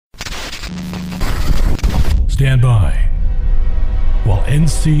stand by while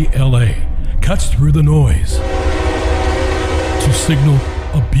NCLA cuts through the noise to signal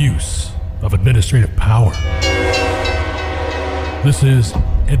abuse of administrative power. This is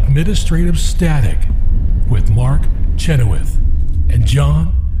Administrative Static with Mark Chenoweth and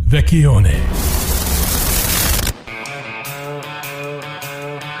John Vecchione.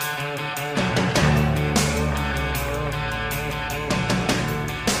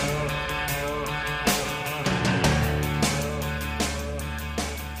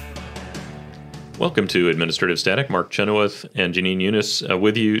 Welcome to Administrative Static. Mark Chenoweth and Janine Eunice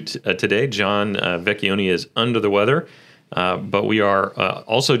with you today. John Vecchione is under the weather, but we are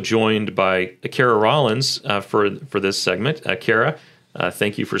also joined by Kara Rollins for this segment. Kara,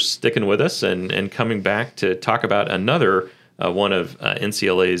 thank you for sticking with us and coming back to talk about another one of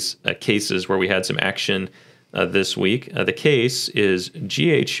NCLA's cases where we had some action this week. The case is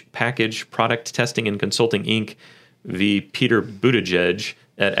GH Package Product Testing and Consulting, Inc. v. Peter Buttigieg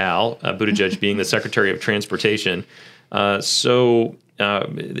et al., Buttigieg being the Secretary of Transportation. So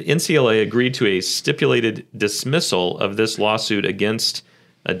the NCLA agreed to a stipulated dismissal of this lawsuit against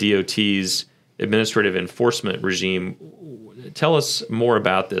DOT's administrative enforcement regime. Tell us more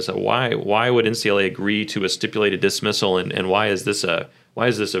about this. Why would NCLA agree to a stipulated dismissal, and why is this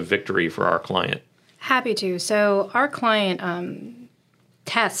a victory for our client? Happy to. So our client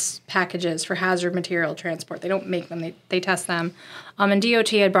tests packages for hazard material transport. They don't make them, they test them. And DOT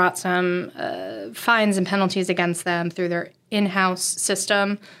had brought some fines and penalties against them through their in-house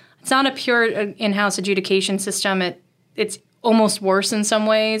system. It's not a pure in-house adjudication system. It's almost worse in some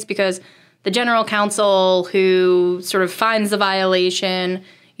ways because the general counsel who sort of finds the violation,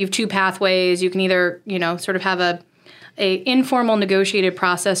 you have two pathways. You can either, sort of have a informal negotiated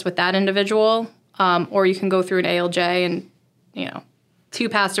process with that individual, or you can go through an ALJ and, two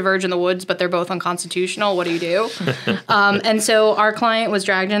paths diverge in the woods, but they're both unconstitutional. What do you do? And so our client was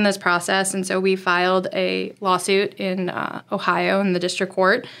dragged in this process, and so we filed a lawsuit in Ohio in the district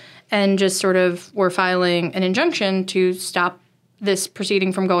court and just sort of were filing an injunction to stop this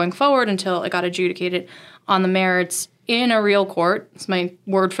proceeding from going forward until it got adjudicated on the merits in a real court. It's my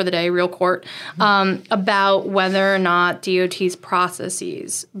word for the day, real court, about whether or not DOT's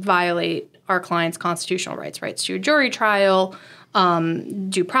processes violate our client's constitutional rights to a jury trial,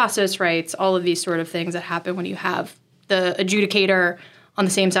 due process rights, all of these sort of things that happen when you have the adjudicator on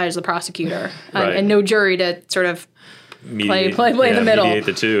the same side as the prosecutor, right, and no jury to sort of play in the middle. Mediate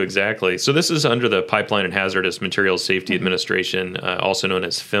the two, exactly. So this is under the Pipeline and Hazardous Materials Safety Administration, also known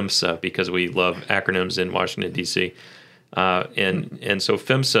as PHMSA, because we love acronyms in Washington, D.C. And so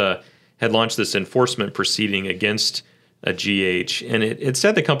PHMSA had launched this enforcement proceeding against a GH, and it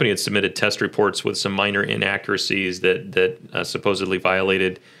said the company had submitted test reports with some minor inaccuracies that supposedly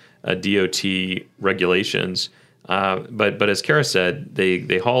violated DOT regulations. But as Kara said,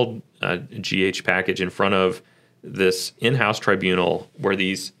 they hauled GH Package in front of this in-house tribunal where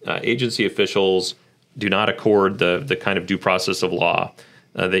these agency officials do not accord the kind of due process of law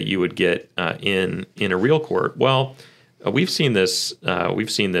that you would get in a real court. Well, we've seen this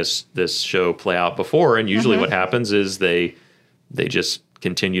show play out before, and usually what happens is they just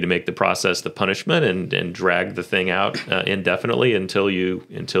continue to make the process the punishment and drag the thing out indefinitely until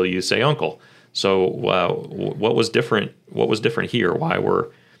you say uncle. So what was different? What was different here?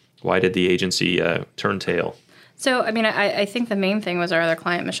 Why did the agency turn tail? So, I think the main thing was our other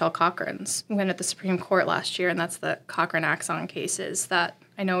client, Michelle Cochran's win at the Supreme Court last year, and that's the Cochran-Axon cases that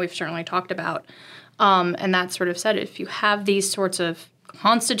I know we've certainly talked about. And that sort of said, if you have these sorts of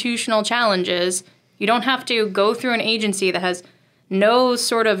constitutional challenges, you don't have to go through an agency that has no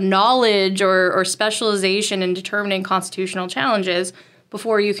sort of knowledge or specialization in determining constitutional challenges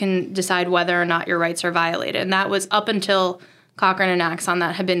before you can decide whether or not your rights are violated. And that was up until Cochran and Axon,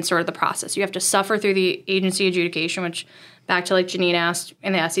 that had been sort of the process. You have to suffer through the agency adjudication, which, back to like Janine asked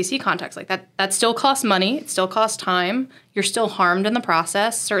in the SEC context, like that still costs money, it still costs time, you're still harmed in the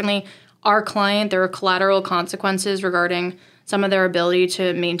process. Certainly our client, there are collateral consequences regarding some of their ability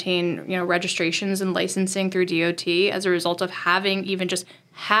to maintain, registrations and licensing through DOT as a result of having even just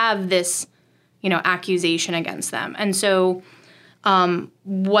have this, accusation against them. And so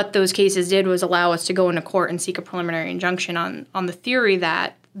what those cases did was allow us to go into court and seek a preliminary injunction on the theory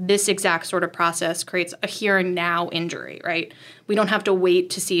that this exact sort of process creates a here and now injury, right? We don't have to wait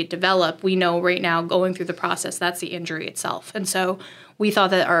to see it develop. We know right now going through the process, that's the injury itself. And so we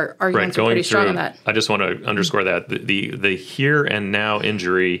thought that our arguments were pretty strong on that. I just want to underscore that. The here and now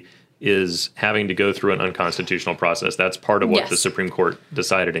injury is having to go through an unconstitutional process. That's part of what the Supreme Court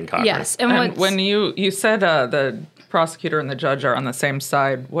decided in Cochran. Yes. And when you said the prosecutor and the judge are on the same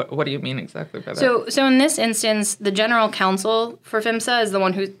side. What do you mean exactly by that? So in this instance, the general counsel for PHMSA is the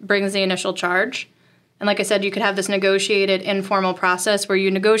one who brings the initial charge. And like I said, you could have this negotiated informal process where you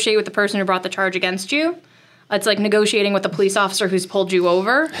negotiate with the person who brought the charge against you. It's like negotiating with the police officer who's pulled you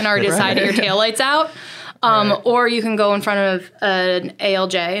over and already decided your taillights out. Or you can go in front of an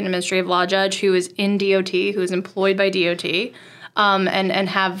ALJ, an administrative law judge, who is in DOT, who is employed by DOT, and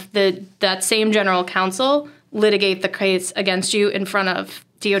have that same general counsel litigate the case against you in front of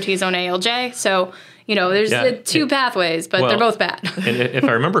DOT's own ALJ. So, there's two pathways, but they're both bad. And if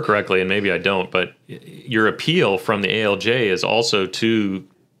I remember correctly, and maybe I don't, but your appeal from the ALJ is also to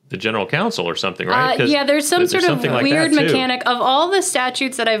the general counsel or something, right? There's some sort of like weird mechanic. Of all the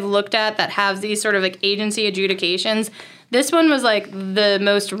statutes that I've looked at that have these sort of like agency adjudications, this one was like the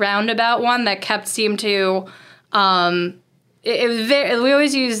most roundabout one that seemed to... It was we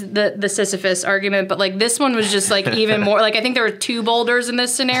always use the Sisyphus argument, but like this one was just like even more. Like I think there were two boulders in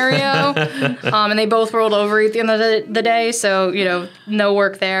this scenario, and they both rolled over at the end of the day. So no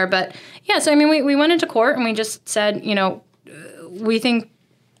work there. But yeah, so I mean, we went into court and we just said, we think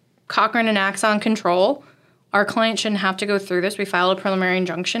Cochran and Axon control. Our client shouldn't have to go through this. We filed a preliminary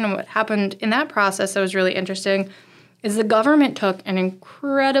injunction, and what happened in that process that was really interesting is the government took an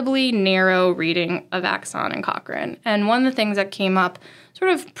incredibly narrow reading of Axon and Cochran. And one of the things that came up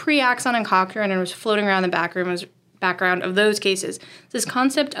sort of pre-Axon and Cochran and was floating around the background of those cases, this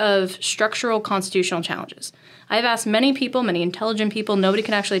concept of structural constitutional challenges. I've asked many people, many intelligent people, nobody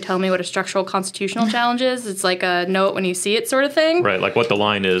can actually tell me what a structural constitutional challenge is. It's like a know it when you see it sort of thing. Right, like what the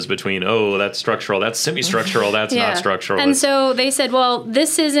line is between, that's structural, that's semi-structural, that's not structural. And so they said, well,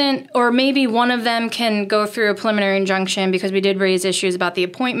 this isn't, or maybe one of them can go through a preliminary injunction because we did raise issues about the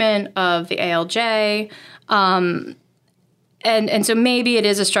appointment of the ALJ. And so maybe it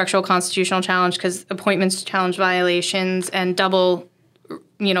is a structural constitutional challenge because appointments challenge violations and double,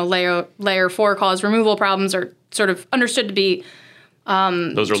 layer 4 cause removal problems are sort of understood to be.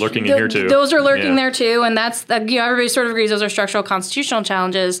 Those are lurking in here too. Those are lurking there too, and that's everybody sort of agrees those are structural constitutional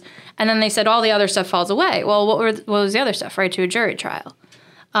challenges. And then they said all the other stuff falls away. Well, what was the other stuff? Right to a jury trial.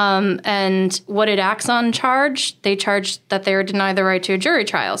 And what did Axon charge? They charged that they were denied the right to a jury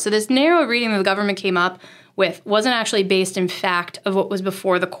trial. So this narrow reading that the government came up with wasn't actually based in fact of what was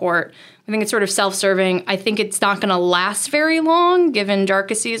before the court. I think it's sort of self-serving. I think it's not going to last very long, given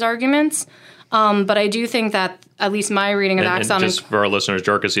Jarkissy's arguments. But I do think that at least my reading of Axon... And just for our listeners,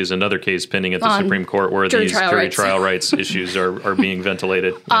 Jarkissy is another case pending at the Supreme Court where these jury trial rights issues are being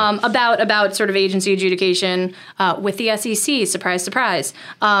ventilated. About sort of agency adjudication with the SEC, surprise, surprise.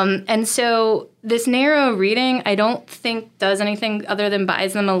 And so this narrow reading, I don't think does anything other than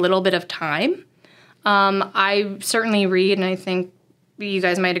buys them a little bit of time. I certainly read, and I think you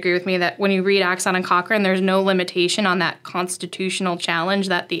guys might agree with me, that when you read Axon and Cochran, there's no limitation on that constitutional challenge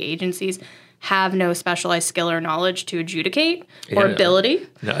that the agencies have no specialized skill or knowledge to adjudicate or ability.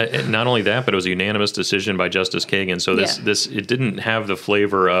 Not only that, but it was a unanimous decision by Justice Kagan. So this it didn't have the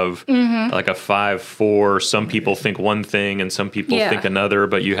flavor of like a 5-4. Some people think one thing and some people think another,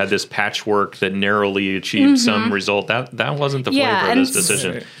 but you had this patchwork that narrowly achieved some result. That wasn't the flavor of this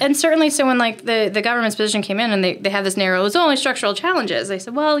decision. And certainly, so when like the government's position came in and they had this narrow, it's only structural challenges. They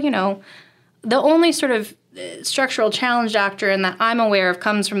said, well, the only sort of structural challenge doctrine that I'm aware of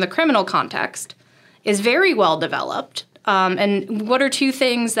comes from the criminal context, is very well developed. And what are two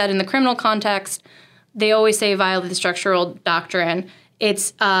things that in the criminal context they always say violate the structural doctrine?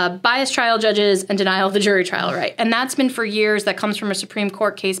 It's biased trial judges and denial of the jury trial right. And that's been for years. That comes from a Supreme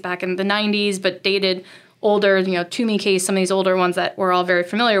Court case back in the 90s, but dated older, Toomey case, some of these older ones that we're all very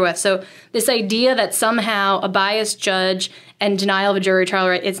familiar with. So this idea that somehow a biased judge and denial of a jury trial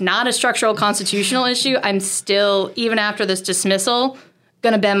right is not a structural constitutional issue, I'm still, even after this dismissal,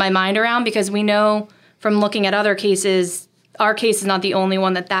 going to bend my mind around, because we know from looking at other cases, our case is not the only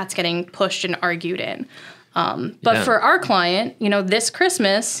one that's getting pushed and argued in. But for our client, this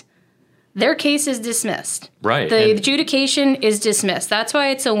Christmas, their case is dismissed. Right. The adjudication is dismissed. That's why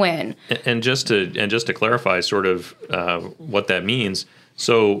it's a win. And just to clarify sort of what that means,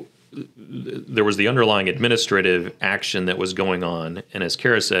 so there was the underlying administrative action that was going on, and as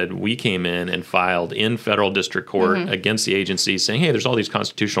Kara said, we came in and filed in federal district court against the agency saying, hey, there's all these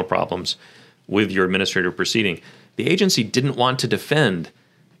constitutional problems with your administrative proceeding. The agency didn't want to defend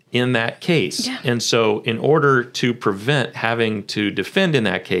in that case. Yeah. And so in order to prevent having to defend in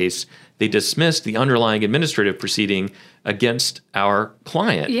that case, they dismissed the underlying administrative proceeding against our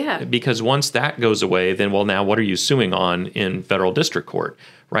client. Yeah. Because once that goes away, then, well, now what are you suing on in federal district court,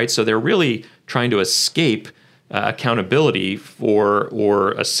 right? So they're really trying to escape accountability for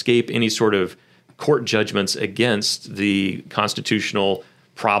or escape any sort of court judgments against the constitutional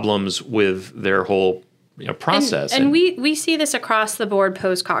problems with their whole process. And we see this across the board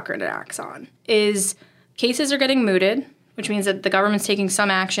post Cochran and Axon, is cases are getting mooted, which means that the government's taking some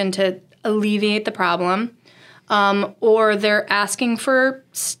action to alleviate the problem, or they're asking for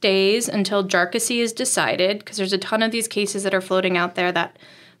stays until jarcossy is decided, because there's a ton of these cases that are floating out there that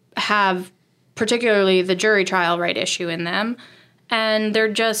have particularly the jury trial right issue in them. And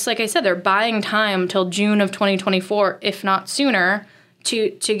they're just, like I said, they're buying time till June of 2024, if not sooner, to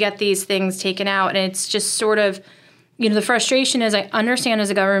get these things taken out. And it's just sort of, the frustration is, I understand as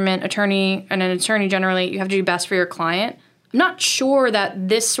a government attorney and an attorney generally, you have to do best for your client. I'm not sure that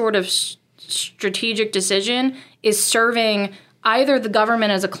this sort of strategic decision is serving either the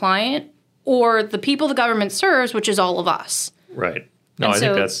government as a client or the people the government serves, which is all of us. Right. No, and I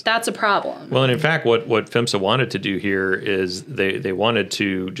so think that's a problem. Well, and in fact, what PHMSA wanted to do here is they wanted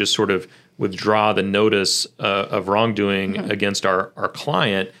to just sort of withdraw the notice of wrongdoing against our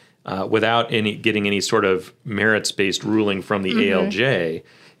client without getting any sort of merits-based ruling from the ALJ.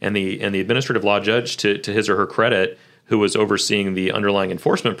 And the administrative law judge, to his or her credit, who was overseeing the underlying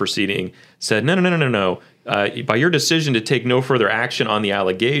enforcement proceeding, said, no. By your decision to take no further action on the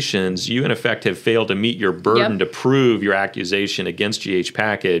allegations, you in effect have failed to meet your burden to prove your accusation against GH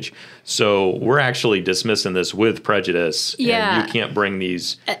Package. So we're actually dismissing this with prejudice, and you can't bring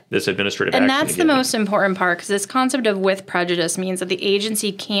this administrative action. And that's the most important part, because this concept of with prejudice means that the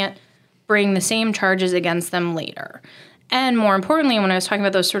agency can't bring the same charges against them later. And more importantly, when I was talking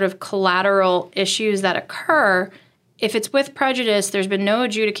about those sort of collateral issues that occur, if it's with prejudice, there's been no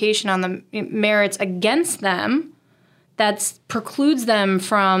adjudication on the merits against them that precludes them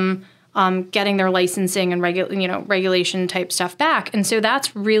from getting their licensing and regulation type stuff back. And so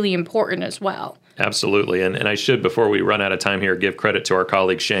that's really important as well. Absolutely. And I should, before we run out of time here, give credit to our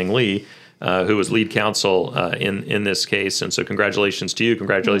colleague Shang Li, who was lead counsel in this case. And so congratulations to you.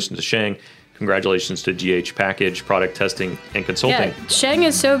 Congratulations to Shang. Congratulations to GH Package, Product Testing and Consulting. Yeah, Shang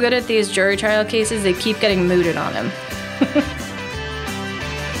is so good at these jury trial cases, they keep getting mooted on him.